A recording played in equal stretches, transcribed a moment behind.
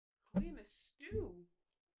We in a stew,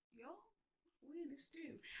 y'all. We in a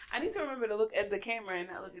stew. I need to remember to look at the camera and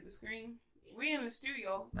not look at the screen. We in the stew,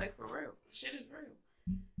 y'all. Like for real. Shit is real.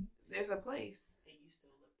 There's a place. And you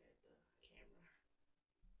still looked at the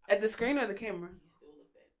camera. At the screen or the camera? You still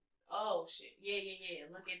looked at. Oh shit! Yeah.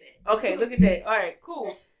 Look at that. Okay, look at that. All right,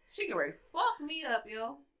 cool. She can ready fuck me up,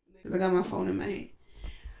 yo. I got my phone in my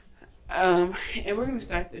hand. And we're gonna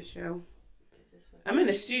start this show. I'm in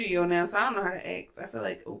the studio now, so I don't know how to act. I feel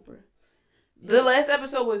like Oprah. The last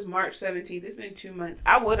episode was March 17th. It's been 2 months.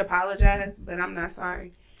 I would apologize, but I'm not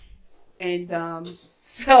sorry. And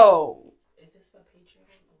so Is this for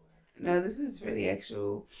Patreon or? no, this is for the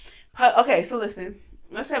actual. Okay, so listen.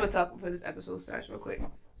 Let's have a talk before this episode starts, real quick.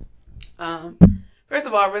 First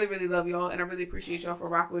of all, I really, really love y'all, and I really appreciate y'all for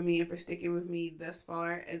rocking with me and for sticking with me thus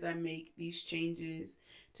far as I make these changes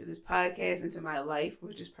to this podcast and to my life,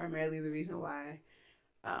 which is primarily the reason why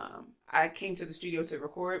I came to the studio to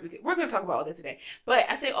record. We're going to talk about all that today. But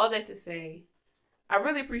I say all that to say, I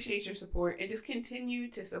really appreciate your support and just continue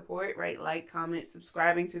to support, right? Like, comment,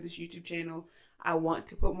 subscribing to this YouTube channel. I want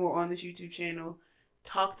to put more on this YouTube channel.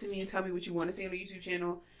 Talk to me and tell me what you want to see on the YouTube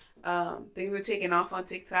channel. Things are taking off on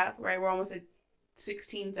TikTok, right? We're almost at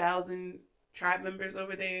 16,000 tribe members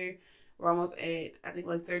over there. We're almost at, I think,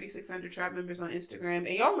 like 3,600 tribe members on Instagram. And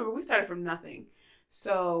y'all remember, we started from nothing.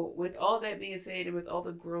 So with all that being said, and with all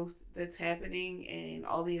the growth that's happening and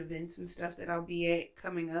all the events and stuff that I'll be at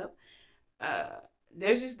coming up,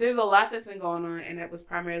 there's a lot that's been going on, and that was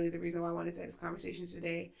primarily the reason why I wanted to have this conversation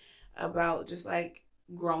today about just like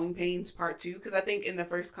growing pains part 2, because I think in the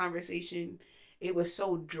first conversation it was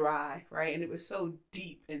so dry, right, and it was so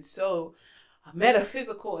deep and so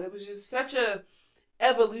metaphysical, and it was just such a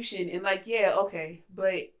evolution, and like, yeah, okay,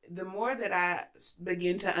 but the more that I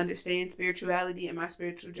begin to understand spirituality and my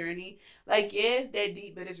spiritual journey, like, yeah, it's that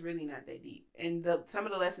deep, but it's really not that deep. And some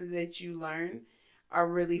of the lessons that you learn are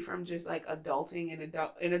really from just like adulting and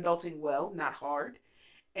adulting well, not hard.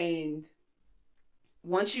 And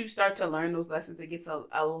once you start to learn those lessons, it gets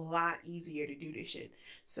a lot easier to do this shit.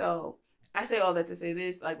 So I say all that to say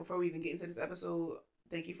this, like, before we even get into this episode,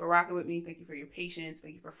 thank you for rocking with me. Thank you for your patience.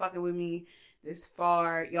 Thank you for fucking with me this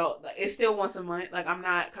far. Y'all, it's still once a month. Like, I'm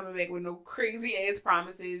not coming back with no crazy ass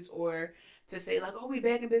promises or to say like, oh, we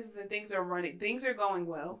back in business and things are running. Things are going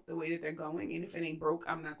well the way that they're going. And if it ain't broke,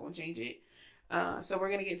 I'm not going to change it. So we're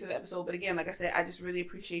going to get into the episode. But again, like I said, I just really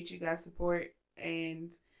appreciate you guys' support.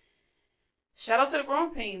 And shout out to the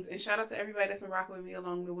Growing Pains. And shout out to everybody that's been rocking with me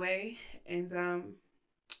along the way. And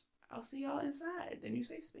I'll see y'all inside the new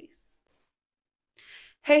safe space.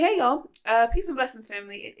 Hey, y'all. Peace and blessings,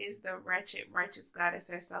 family. It is the Ratchet Righteous Goddess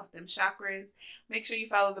herself, them chakras. Make sure you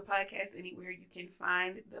follow the podcast anywhere you can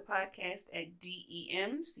find the podcast at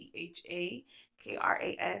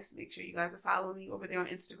DEMCHAKRAS. Make sure you guys are following me over there on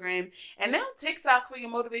Instagram. And now TikTok for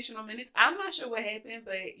your motivational minutes. I'm not sure what happened,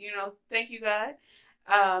 but, thank you, God.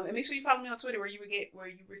 And make sure you follow me on Twitter where you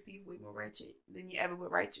receive way more ratchet than you ever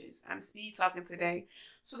would righteous. I'm speed talking today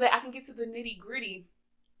so that I can get to the nitty gritty.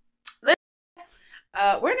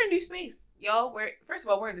 We're in a new space, y'all. First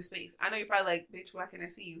of all, we're in the space. I know you're probably like, bitch, why can't I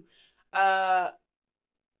see you?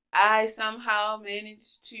 I somehow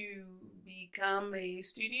managed to become a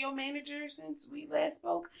studio manager since we last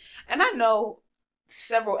spoke. And I know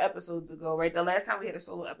several episodes ago, right? The last time we had a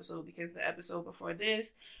solo episode, because the episode before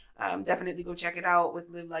this, definitely go check it out with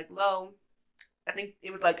Live Like Low. I think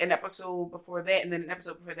it was like an episode before that and then an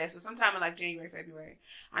episode before that. So sometime in like January, February,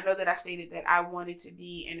 I know that I stated that I wanted to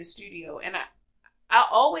be in a studio. And I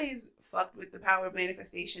always fucked with the power of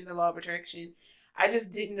manifestation, the law of attraction. I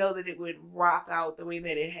just didn't know that it would rock out the way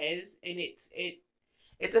that it has. And it's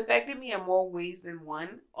affected me in more ways than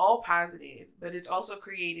one, all positive, but it's also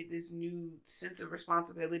created this new sense of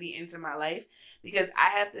responsibility into my life because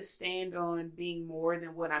I have to stand on being more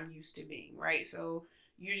than what I'm used to being, right? So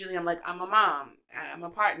usually I'm like, I'm a mom, I'm a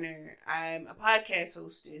partner, I'm a podcast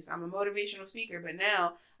hostess, I'm a motivational speaker, but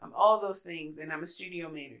now I'm all those things, and I'm a studio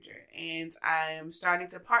manager, and I am starting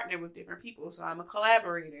to partner with different people, so I'm a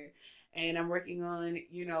collaborator, and I'm working on,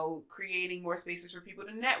 creating more spaces for people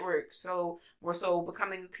to network, so more so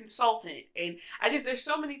becoming a consultant, and there's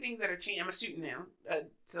so many things that are changing. I'm a student now,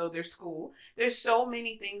 so there's school, there's so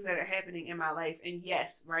many things that are happening in my life, and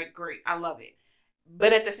yes, right, great, I love it.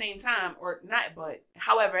 But at the same time,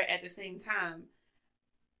 however, at the same time,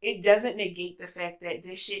 it doesn't negate the fact that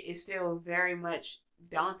this shit is still very much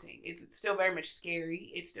daunting. It's still very much scary.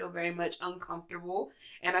 It's still very much uncomfortable.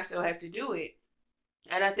 And I still have to do it.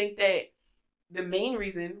 And I think that the main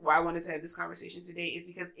reason why I wanted to have this conversation today is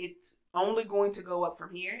because it's only going to go up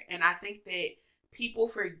from here. And I think that people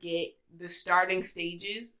forget the starting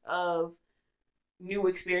stages of new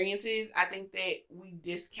experiences, I think that we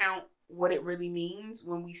discount what it really means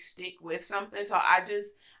when we stick with something. So I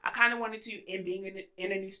kind of wanted to, in being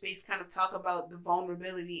in a new space, kind of talk about the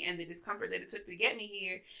vulnerability and the discomfort that it took to get me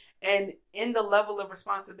here, and in the level of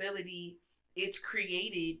responsibility it's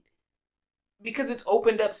created, because it's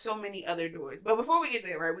opened up so many other doors. But before we get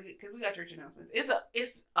there, right, because we got church announcements.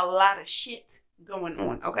 It's a lot of shit going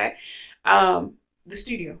on. Okay, the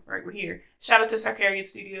studio, right? We're here. Shout out to Sarkarian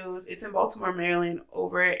Studios. It's in Baltimore, Maryland,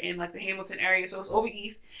 over in like the Hamilton area. So it's over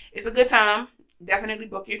east. It's a good time. Definitely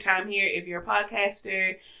book your time here. If you're a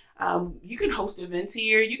podcaster, you can host events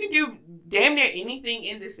here. You can do damn near anything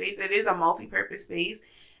in this space. It is a multi-purpose space.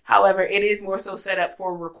 However, it is more so set up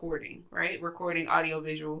for recording, right? Recording audio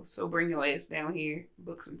visual. So bring your ass down here.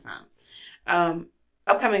 Book some time.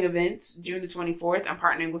 Upcoming events, June the 24th, I'm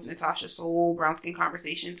partnering with Natasha Soul, Brown Skin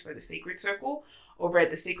Conversations for the Sacred Circle over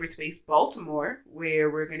at the Sacred Space Baltimore, where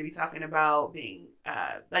we're going to be talking about being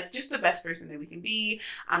like just the best person that we can be.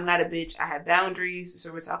 I'm not a bitch. I have boundaries.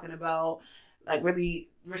 So we're talking about like really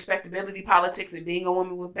respectability politics and being a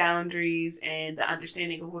woman with boundaries and the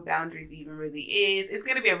understanding of what boundaries even really is. It's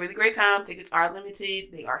going to be a really great time. Tickets are limited.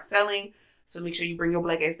 They are selling. So make sure you bring your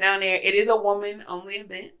black ass down there. It is a woman only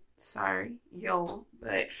event. Sorry, yo.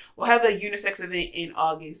 But we'll have a unisex event in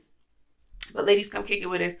August. But ladies, come kick it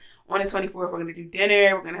with us. On the 24th, we're going to do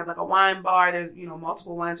dinner. We're going to have like a wine bar. There's,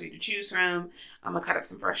 multiple wines for you to choose from. I'm going to cut up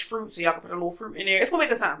some fresh fruit so y'all can put a little fruit in there. It's going to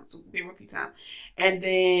be a good time. It's going to be a rookie time. And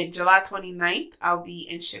then July 29th, I'll be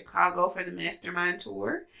in Chicago for the Mastermind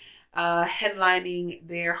Tour, headlining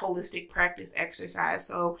their holistic practice exercise.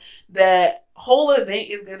 So the whole event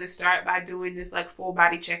is going to start by doing this like full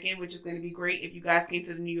body check-in, which is going to be great if you guys came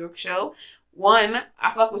to the New York show. One,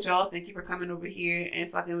 I fuck with y'all. Thank you for coming over here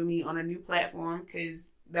and fucking with me on a new platform,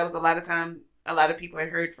 because that was a lot of time a lot of people had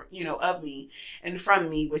heard from, of me and from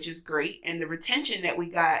me, which is great. And the retention that we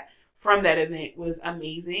got from that event was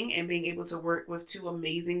amazing, and being able to work with two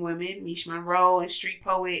amazing women, Mish Monroe and Street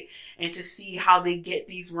Poet, and to see how they get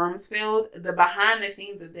these rooms filled. The behind the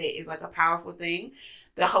scenes of that is like a powerful thing.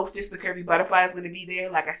 The hostess, the Curvy Butterfly, is going to be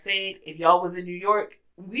there. Like I said, if y'all was in New York,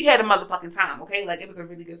 we had a motherfucking time, okay? Like, it was a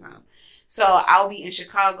really good time. So I'll be in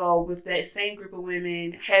Chicago with that same group of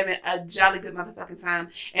women having a jolly good motherfucking time.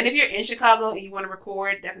 And if you're in Chicago and you want to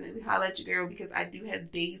record, definitely holler at your girl, because I do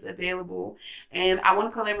have days available and I want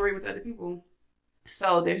to collaborate with other people.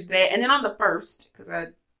 So there's that. And then on the 1st, because I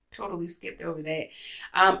totally skipped over that,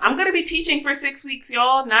 I'm going to be teaching for 6 weeks,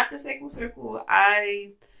 y'all. Not the Sacred Circle.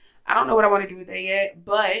 I don't know what I want to do with that yet,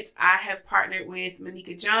 but I have partnered with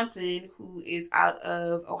Monica Johnson, who is out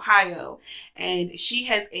of Ohio, and she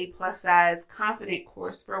has a plus size confident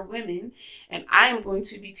course for women, and I am going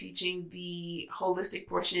to be teaching the holistic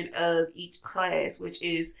portion of each class, which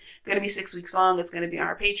is going to be 6 weeks long. It's going to be on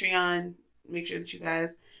our Patreon. Make sure that you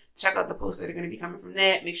guys check out the posts that are going to be coming from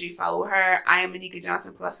that. Make sure you follow her. I am Monica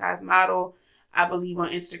Johnson, plus size model, I believe,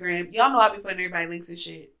 on Instagram. Y'all know I'll be putting everybody links and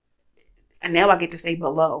shit. And now I get to say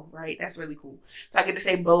below, right? That's really cool. So I get to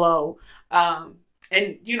say below. And,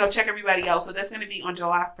 check everybody else. So that's going to be on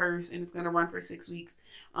July 1st, and it's going to run for 6 weeks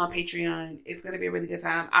on Patreon. It's going to be a really good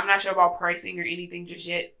time. I'm not sure about pricing or anything just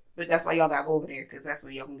yet, but that's why y'all got to go over there, because that's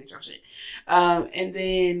where y'all can get your shit. And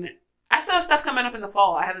then I still have stuff coming up in the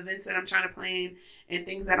fall. I have events that I'm trying to plan and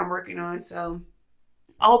things that I'm working on. So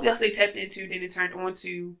I hope y'all stay tapped into, then it turned on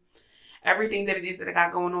to everything that it is that I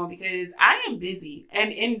got going on, because I am busy.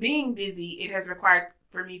 And in being busy, it has required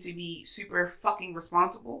for me to be super fucking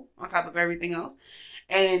responsible on top of everything else.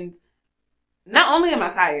 And not only am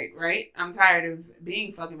I tired, right? I'm tired of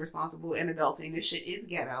being fucking responsible and adulting. This shit is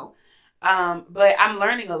ghetto. But I'm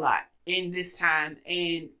learning a lot in this time,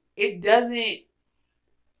 and it doesn't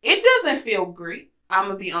feel great. I'm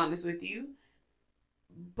going to be honest with you,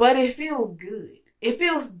 but it feels good. It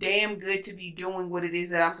feels damn good to be doing what it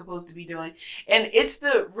is that I'm supposed to be doing. And it's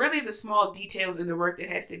really the small details in the work that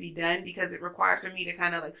has to be done, because it requires for me to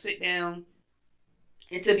kind of like sit down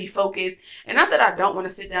and to be focused. And not that I don't want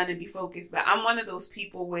to sit down and be focused, but I'm one of those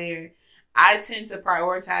people where I tend to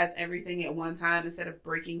prioritize everything at one time instead of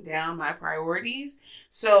breaking down my priorities.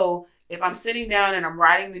 So if I'm sitting down and I'm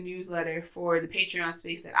writing the newsletter for the Patreon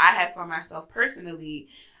space that I have for myself personally,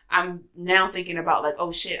 I'm now thinking about like,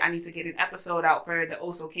 oh shit, I need to get an episode out for the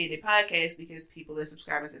Oh So Candid podcast because people are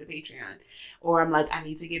subscribing to the Patreon. Or I'm like, I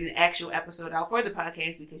need to get an actual episode out for the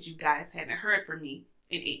podcast because you guys haven't heard from me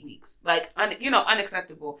in 8 weeks. Like,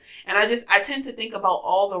 unacceptable. And I tend to think about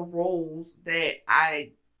all the roles that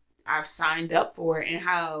I've signed up for and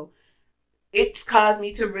how it's caused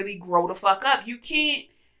me to really grow the fuck up. You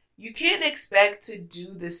you can't expect to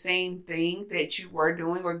do the same thing that you were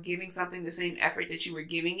doing or giving something the same effort that you were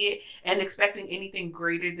giving it and expecting anything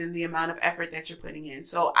greater than the amount of effort that you're putting in.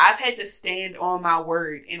 So I've had to stand on my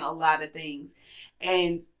word in a lot of things.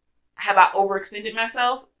 And have I overextended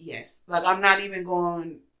myself? Yes. Like, I'm not even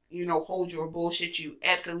going, hold you or bullshit you.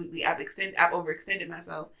 Absolutely. I've overextended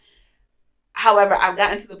myself. However, I've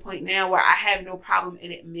gotten to the point now where I have no problem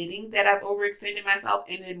in admitting that I've overextended myself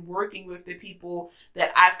and then working with the people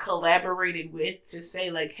that I've collaborated with to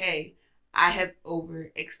say, like, hey, I have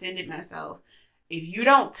overextended myself. If you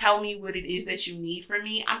don't tell me what it is that you need from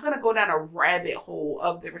me, I'm going to go down a rabbit hole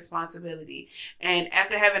of the responsibility. And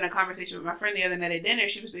after having a conversation with my friend the other night at dinner,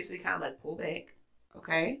 she was basically kind of like, pull back,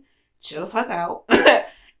 okay? Chill the fuck out.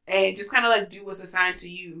 And just kind of like do what's assigned to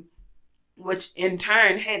you. Which in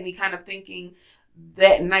turn had me kind of thinking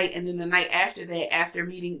that night and then the night after that, after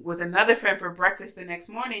meeting with another friend for breakfast the next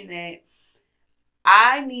morning, that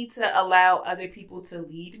I need to allow other people to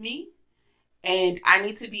lead me. And I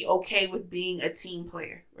need to be okay with being a team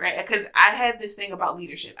player, right? Because I have this thing about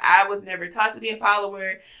leadership. I was never taught to be a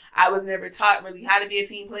follower. I was never taught really how to be a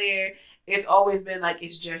team player. It's always been like,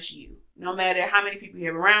 it's just you. No matter how many people you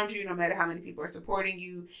have around you, no matter how many people are supporting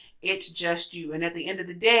you, it's just you. And at the end of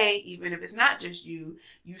the day, even if it's not just you,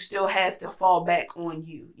 you still have to fall back on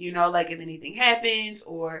you. Like if anything happens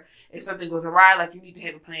or if something goes awry, like you need to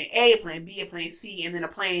have a plan A, a plan B, a plan C, and then a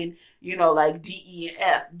plan, like D, E, and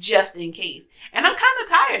F, just in case. And I'm kind of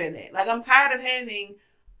tired of that. Like I'm tired of having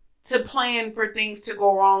to plan for things to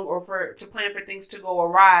go wrong or to plan for things to go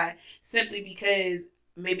awry simply because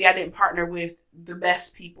maybe I didn't partner with the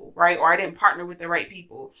best people, right? Or I didn't partner with the right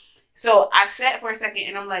people. So I sat for a second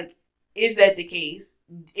and I'm like, is that the case?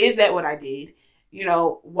 Is that what I did?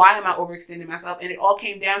 Why am I overextending myself? And it all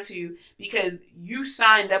came down to because you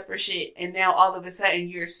signed up for shit and now all of a sudden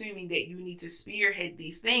you're assuming that you need to spearhead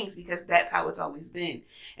these things because that's how it's always been.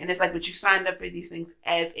 And it's like, but you signed up for these things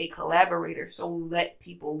as a collaborator, so let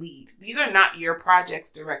people lead. These are not your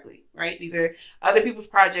projects directly, right? These are other people's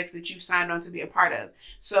projects that you've signed on to be a part of.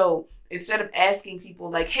 So instead of asking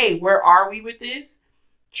people like, hey, where are we with this?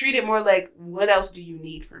 Treat it more like, what else do you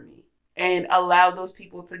need from me? And allow those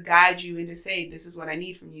people to guide you and to say, this is what I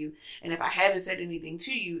need from you. And if I haven't said anything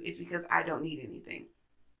to you, it's because I don't need anything.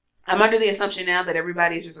 I'm under the assumption now that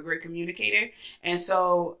everybody is just a great communicator. And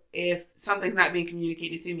so if something's not being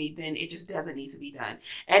communicated to me, then it just doesn't need to be done.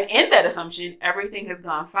 And in that assumption, everything has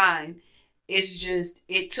gone fine. It's just,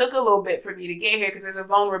 it took a little bit for me to get here because there's a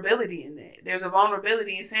vulnerability in that. There's a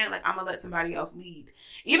vulnerability in saying, like, I'm going to let somebody else lead.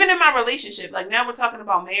 Even in my relationship, like now we're talking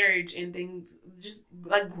about marriage and things, just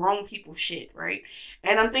like grown people shit, right?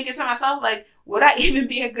 And I'm thinking to myself, like, would I even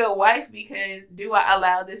be a good wife because do I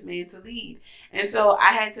allow this man to lead? And so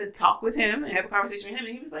I had to talk with him and have a conversation with him.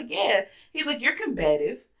 And he was like, yeah. He's like, you're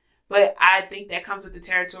combative. But I think that comes with the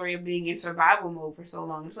territory of being in survival mode for so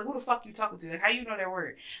long. It's like, who the fuck you talking to? Like, how you know that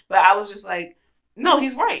word? But I was just like, no,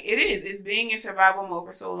 he's right. It is. It's being in survival mode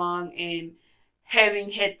for so long and having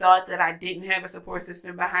had thought that I didn't have a support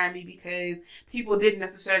system behind me because people didn't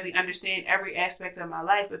necessarily understand every aspect of my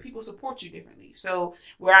life, but people support you differently. So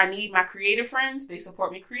where I need my creative friends, they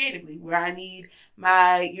support me creatively. Where I need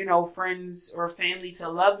my, friends or family to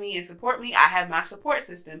love me and support me, I have my support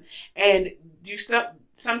system. And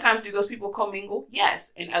sometimes do those people commingle?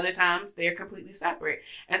 Yes. And other times they're completely separate.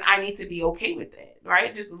 And I need to be okay with that,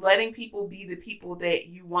 right? Just letting people be the people that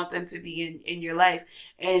you want them to be in your life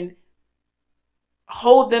and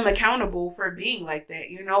hold them accountable for being like that.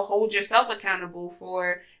 Hold yourself accountable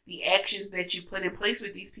for the actions that you put in place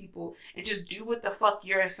with these people and just do what the fuck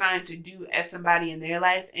you're assigned to do as somebody in their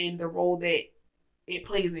life and the role that it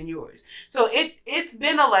plays in yours. So it's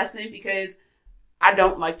been a lesson because I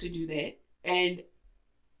don't like to do that. And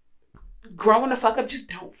growing the fuck up just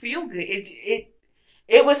don't feel good.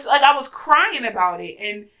 It was like I was crying about it,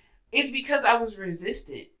 and it's because I was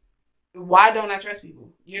resistant. Why don't I trust people?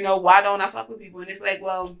 Why don't I fuck with people? And it's like,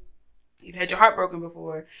 well, you've had your heart broken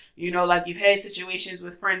before. Like you've had situations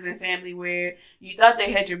with friends and family where you thought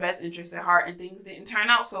they had your best interests at heart and things didn't turn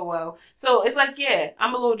out so well. So it's like, yeah,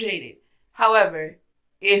 I'm a little jaded. However,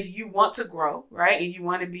 if you want to grow, right, and you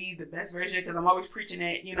want to be the best version, because I'm always preaching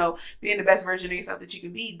that, being the best version of yourself that you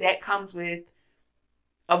can be, that comes with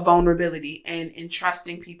a vulnerability and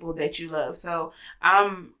trusting people that you love. So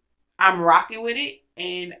I'm rocking with it,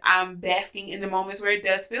 and I'm basking in the moments where it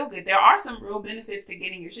does feel good. There are some real benefits to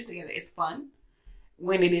getting your shit together. It's fun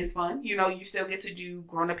when it is fun. You still get to do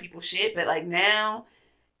grown-up people shit, but like now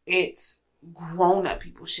it's grown-up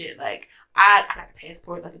people shit. Like I got a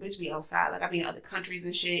passport, like a bitch be outside. Like I be in other countries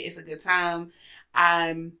and shit. It's a good time.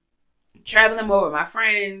 I'm traveling more with my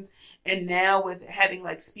friends, and now with having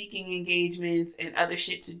like speaking engagements and other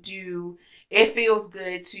shit to do, it feels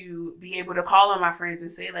good to be able to call on my friends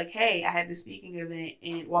and say like, hey, I had this speaking event,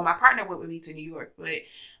 and well, my partner went with me to New York, but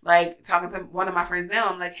like talking to one of my friends now,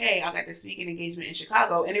 I'm like, hey, I got this speaking engagement in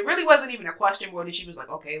Chicago, and it really wasn't even a question more than she was like,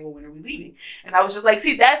 okay, well, when are we leaving? And I was just like,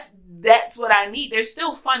 see, that's what I need. There's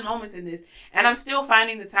still fun moments in this, and I'm still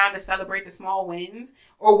finding the time to celebrate the small wins,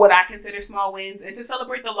 or what I consider small wins, and to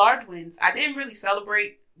celebrate the large wins. I didn't really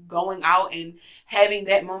celebrate going out and having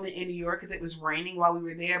that moment in New York because it was raining while we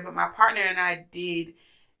were there, but my partner and I did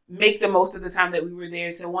make the most of the time that we were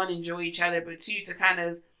there to, one, enjoy each other, but two, to kind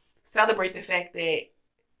of celebrate the fact that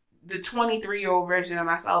the 23-year-old version of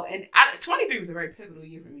myself, and 23 was a very pivotal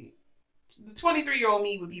year for me. The 23-year-old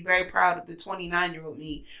me would be very proud of the 29-year-old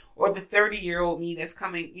me, or the 30-year-old me that's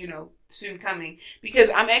coming, soon coming, because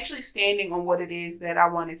I'm actually standing on what it is that I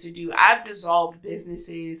wanted to do. I've dissolved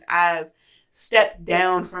businesses. I've stepped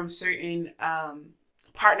down from certain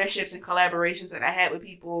partnerships and collaborations that I had with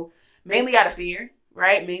people, mainly out of fear,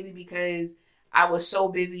 right? Mainly because I was so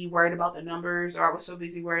busy worried about the numbers, or I was so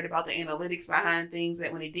busy worried about the analytics behind things,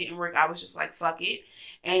 that when it didn't work, I was just like, fuck it.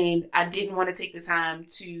 And I didn't want to take the time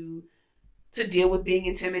to deal with being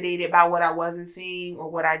intimidated by what I wasn't seeing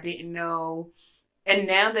or what I didn't know. And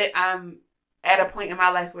now that I'm at a point in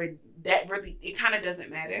my life where that really, it kind of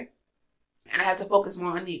doesn't matter, and I have to focus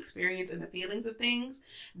more on the experience and the feelings of things,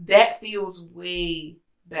 that feels way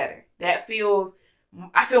better. I feel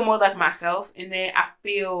more like myself in that I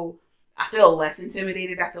feel less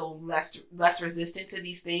intimidated. I feel less resistant to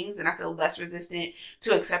these things, and I feel less resistant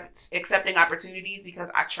to accepting opportunities because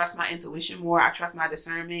I trust my intuition more. I trust my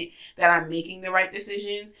discernment that I'm making the right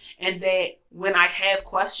decisions, and that when I have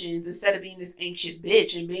questions, instead of being this anxious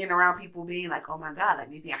bitch and being around people being like, oh my God, like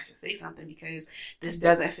maybe I should say something because this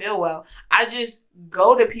doesn't feel well, I just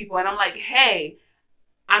go to people and I'm like, hey,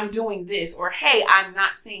 I'm doing this, or hey, I'm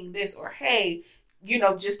not seeing this, or hey,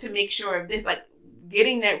 just to make sure of this, like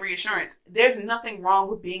getting that reassurance. There's nothing wrong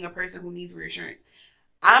with being a person who needs reassurance.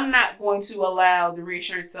 I'm not going to allow the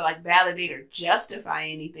reassurance to like validate or justify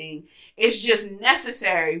anything. It's just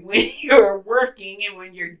necessary when you're working and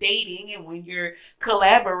when you're dating and when you're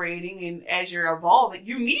collaborating and as you're evolving.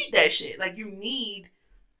 You need that shit. Like you need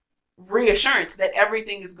reassurance that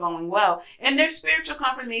everything is going well. And there's spiritual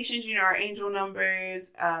confirmations, our angel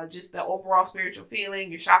numbers, just the overall spiritual feeling,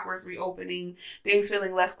 your chakras reopening, things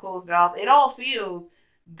feeling less closed off. It all feels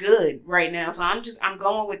good right now. So I'm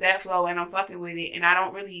going with that flow and I'm fucking with it. And I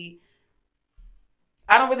don't really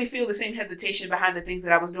feel the same hesitation behind the things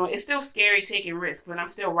that I was doing. It's still scary taking risks, but I'm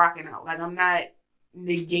still rocking out. Like I'm not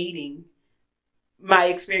negating my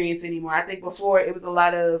experience anymore. I think before it was a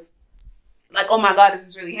lot of like, oh my God, this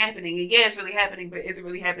is really happening. And yeah, it's really happening, but is it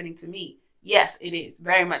really happening to me? Yes, it is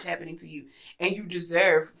very much happening to you. And you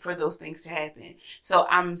deserve for those things to happen. So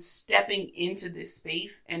I'm stepping into this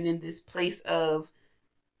space and in this place of,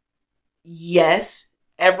 yes,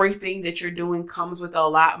 everything that you're doing comes with a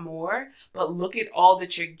lot more, but look at all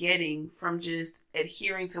that you're getting from just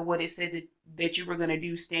adhering to what it said that you were going to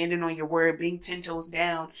do, standing on your word, being 10 toes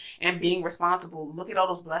down and being responsible. Look at all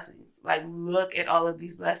those blessings. Like, look at all of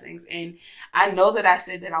these blessings. And I know that I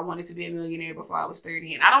said that I wanted to be a millionaire before I was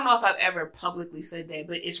 30. And I don't know if I've ever publicly said that,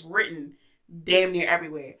 but it's written damn near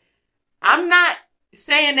everywhere. I'm not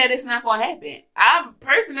saying that it's not going to happen. I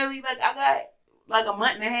personally, I got like a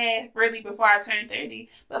month and a half really before I turn 30,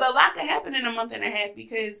 but a lot could happen in a month and a half,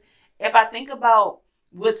 because if I think about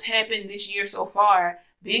what's happened this year so far,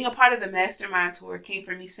 being a part of the mastermind tour came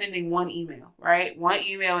from me sending one email, right? One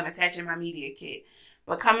email and attaching my media kit.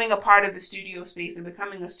 Becoming a part of the studio space and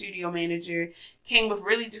becoming a studio manager came with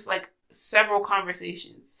really just like several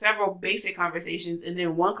conversations, several basic conversations, and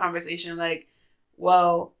then one conversation like,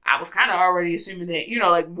 well, I was kind of already assuming that,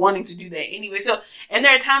 like wanting to do that anyway. So, and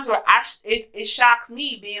there are times where it shocks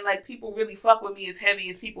me being like, people really fuck with me as heavy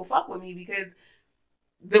as people fuck with me, because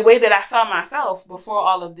the way that I saw myself before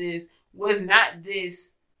all of this was not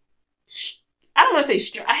this, I don't want to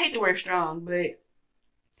say, I hate the word strong,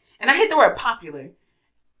 and I hate the word popular.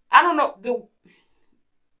 I don't know,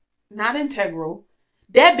 not integral,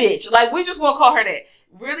 that bitch, like we just want to call her that,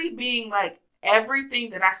 really being like,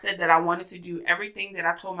 everything that I said that I wanted to do, everything that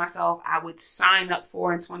I told myself I would sign up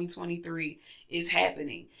for in 2023 is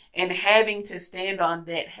happening. And having to stand on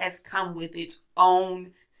that has come with its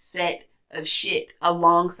own set of shit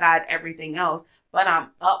alongside everything else. But I'm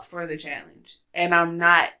up for the challenge. And I'm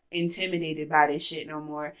not intimidated by this shit no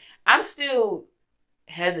more. I'm still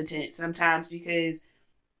hesitant sometimes because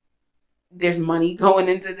there's money going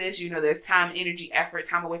into this. There's time, energy, effort,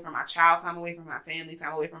 time away from my child, time away from my family,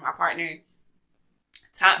 time away from my partner.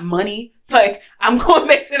 time, money. Like, I'm going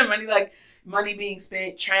back to the money, like money being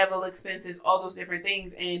spent, travel expenses, all those different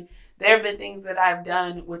things. And there have been things that I've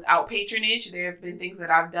done without patronage. There have been things that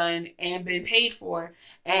I've done and been paid for.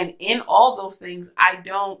 And in all those things, I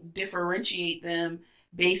don't differentiate them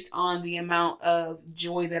based on the amount of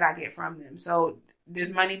joy that I get from them. So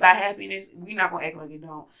does money buy happiness? We're not going to act like it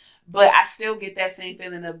don't. But I still get that same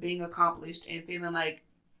feeling of being accomplished and feeling like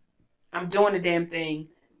I'm doing the damn thing,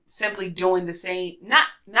 simply doing the same,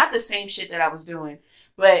 not the same shit that I was doing,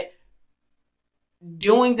 but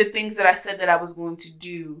doing the things that I said that I was going to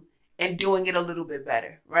do and doing it a little bit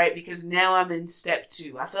better, right? Because now I'm in step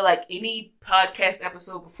 2. I feel like any podcast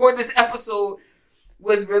episode before this episode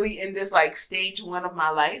was really in this like stage 1 of my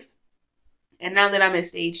life. And now that I'm at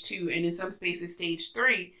stage 2 and in some spaces stage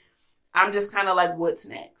 3, I'm just kind of like, what's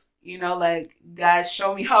next? You know, like, guys,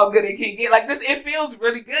 show me how good it can get. Like this, it feels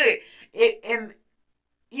really good. And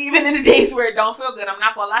even in the days where it don't feel good, I'm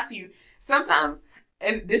not gonna lie to you. Sometimes,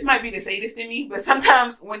 and this might be the sadist in me, but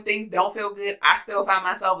sometimes when things don't feel good, I still find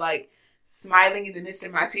myself like smiling in the midst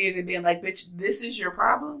of my tears and being like, bitch, this is your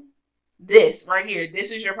problem. This right here,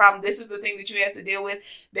 this is your problem. This is the thing that you have to deal with.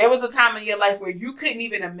 There was a time in your life where you couldn't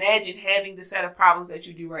even imagine having the set of problems that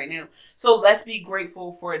you do right now. So let's be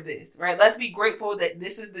grateful for this, right? Let's be grateful that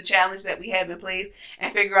this is the challenge that we have in place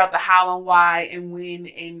and figure out the how and why and when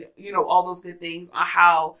and, you know, all those good things on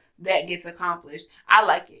how that gets accomplished. I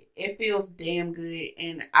like it. It feels damn good.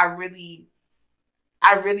 And I really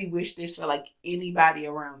wish this for like anybody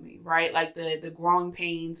around me, right? Like the growing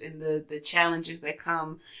pains and the challenges that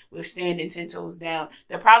come with standing 10 toes down.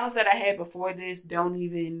 The problems that I had before this don't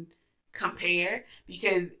even compare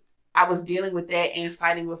because I was dealing with that and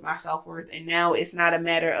fighting with my self-worth. And now it's not a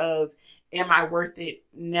matter of, am I worth it?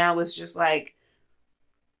 Now it's just like,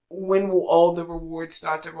 when will all the rewards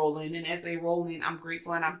start to roll in? And as they roll in, I'm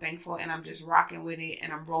grateful and I'm thankful and I'm just rocking with it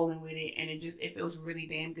and I'm rolling with it. And it feels really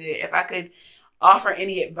damn good. If I could offer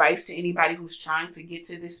any advice to anybody who's trying to get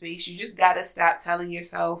to this space, you just got to stop telling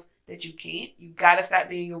yourself that you can't. You got to stop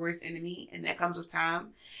being your worst enemy. And that comes with time.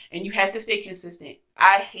 And you have to stay consistent.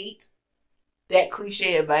 I hate that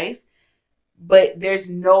cliche advice, but there's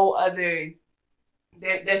no other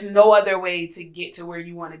way to get to where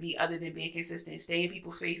you want to be other than being consistent. Stay in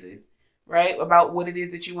people's faces, right? About what it is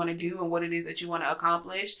that you want to do and what it is that you want to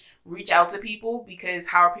accomplish. Reach out to people because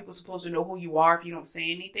how are people supposed to know who you are if you don't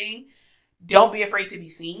say anything? Don't be afraid to be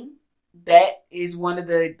seen. That is one of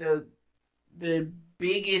the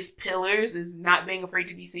biggest pillars, is not being afraid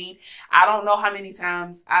to be seen. I don't know how many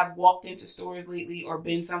times I've walked into stores lately or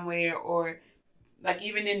been somewhere or like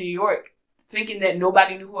even in New York thinking that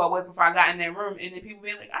nobody knew who I was before I got in that room. And then people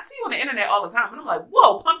being like, I see you on the internet all the time. And I'm like,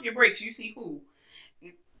 whoa, pump your brakes. You see who?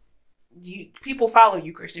 People follow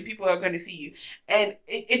you, Christian. People are going to see you. And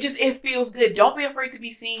it feels good. Don't be afraid to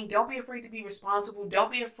be seen. Don't be afraid to be responsible.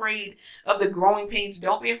 Don't be afraid of the growing pains.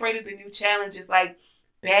 Don't be afraid of the new challenges. Like,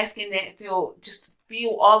 bask in that. Just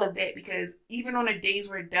feel all of that, because even on the days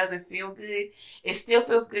where it doesn't feel good, it still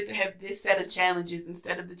feels good to have this set of challenges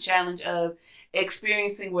instead of the challenge of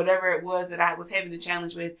experiencing whatever it was that I was having the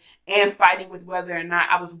challenge with and fighting with whether or not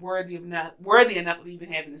I was worthy enough of even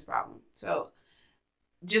having this problem. So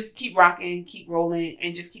just keep rocking, keep rolling,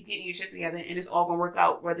 and just keep getting your shit together, and it's all going to work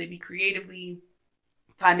out, whether it be creatively,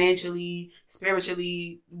 financially,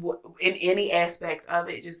 spiritually, in any aspect of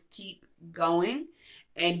it. Just keep going,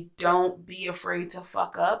 and don't be afraid to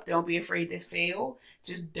fuck up. Don't be afraid to fail.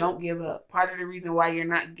 Just don't give up. Part of the reason why you're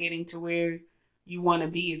not getting to where you want to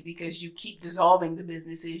be is because you keep dissolving the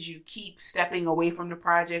businesses, you keep stepping away from the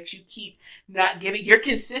projects, you keep not giving. You're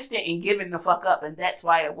consistent in giving the fuck up, and that's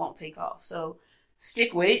why it won't take off. So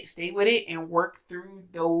stick with it, stay with it, and work through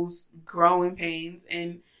those growing pains,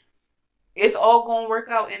 and it's all gonna work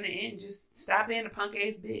out in the end. Just stop being a punk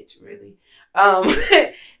ass bitch, really.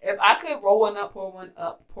 If I could roll one up,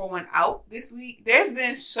 pour one out this week, there's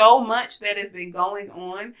been so much that has been going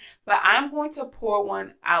on, but I'm going to pour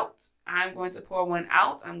one out. I'm going to pour one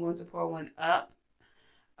out. I'm going to pour one up.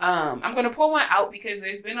 I'm going to pour one out because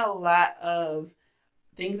there's been a lot of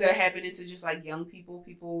things that are happening to just like young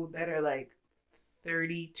people that are like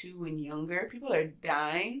 32 and younger. People are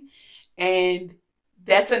dying, and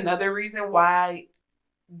that's another reason why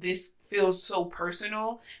this feels so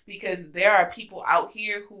personal, because there are people out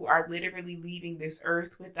here who are literally leaving this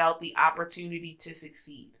earth without the opportunity to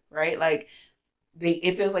succeed, right? Like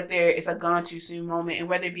it feels like it's a gone too soon moment. And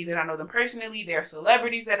whether it be that I know them personally, there are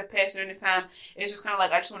celebrities that have passed during this time. It's just kind of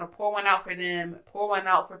like, I just want to pour one out for them, pour one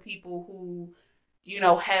out for people who,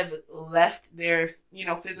 have left their,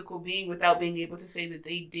 physical being without being able to say that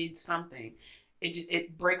they did something.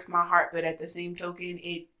 It breaks my heart, but at the same token,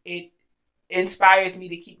 it inspires me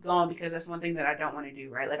to keep going, because that's one thing that I don't want to do,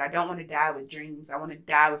 right? Like, I don't want to die with dreams. I want to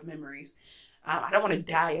die with memories. I don't want to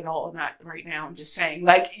die at all. Not right now. I'm just saying,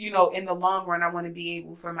 like, you know, in the long run, I want to be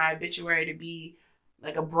able for my obituary to be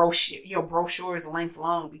like a brochure, you know, brochures length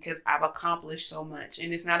long, because I've accomplished so much.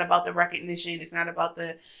 And it's not about the recognition. It's not about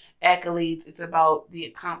the accolades. It's about the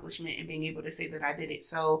accomplishment and being able to say that I did it.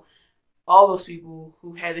 So all those people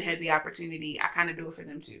who haven't had the opportunity, I kind of do it for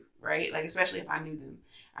them too, right? Like, especially if I knew them,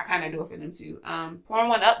 I kind of do it for them too. Pouring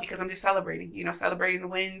one up because I'm just celebrating, you know, celebrating the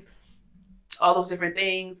wins, all those different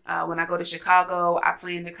things. When I go to Chicago, I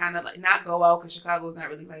plan to kind of like not go out, because Chicago is not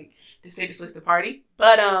really like the safest place to party.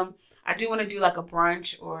 But I do want to do like a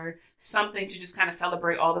brunch or something to just kind of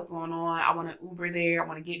celebrate all that's going on. I want to Uber there. I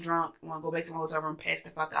want to get drunk. I want to go back to my hotel room, pass the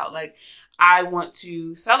fuck out. Like, I want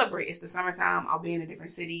to celebrate. It's the summertime. I'll be in a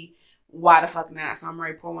different city. Why the fuck not? So I'm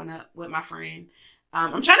ready to pour one up with my friend.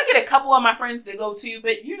 I'm trying to get a couple of my friends to go too,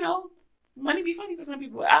 but you know, money be funny for some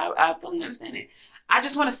people. I fully understand it. I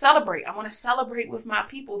just want to celebrate. I want to celebrate with my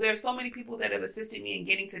people. There are so many people that have assisted me in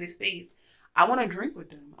getting to this space. I want to drink with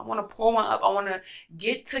them. I want to pour one up. I want to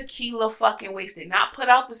get tequila fucking wasted. Not put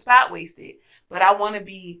out the spot wasted, but I want to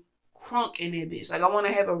be crunk in that bitch. Like, I want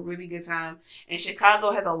to have a really good time. And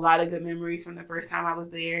Chicago has a lot of good memories from the first time I was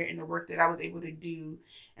there and the work that I was able to do.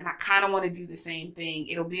 And I kind of want to do the same thing.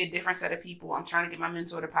 It'll be a different set of people. I'm trying to get my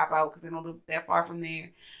mentor to pop out because they don't live that far from there,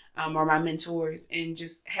 or my mentors, and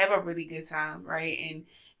just have a really good time, right? And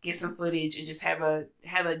get some footage and just have a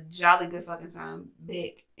jolly good fucking time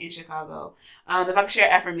back in Chicago. If I could share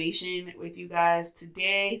affirmation with you guys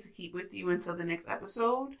today to keep with you until the next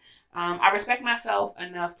episode. I respect myself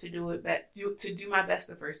enough to do it, to do my best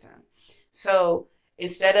the first time. So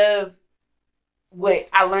instead of what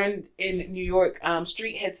I learned in New York,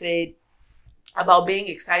 Street had said about being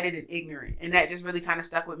excited and ignorant. And that just really kind of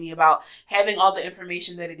stuck with me, about having all the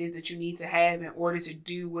information that it is that you need to have in order to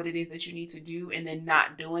do what it is that you need to do, and then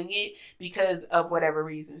not doing it because of whatever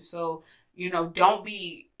reason. So, you know, don't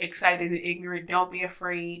be excited and ignorant. Don't be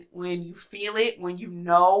afraid when you feel it, when you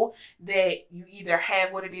know that you either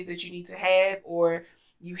have what it is that you need to have, or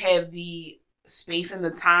you have the space and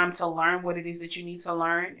the time to learn what it is that you need to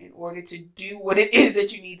learn in order to do what it is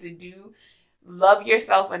that you need to do. Love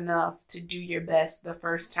yourself enough to do your best the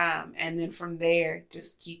first time. And then from there,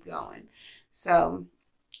 just keep going. So,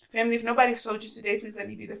 family, if nobody's told you today, please let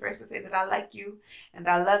me be the first to say that I like you and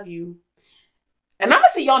I love you. And I'm going to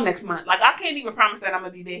see y'all next month. Like, I can't even promise that I'm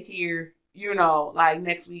going to be back here, you know, like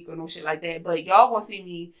next week or no shit like that. But y'all going to see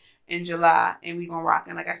me in July and we going to rock.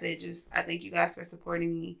 And like I said, I thank you guys for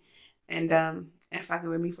supporting me and fucking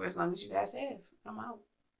with me for as long as you guys have. I'm out.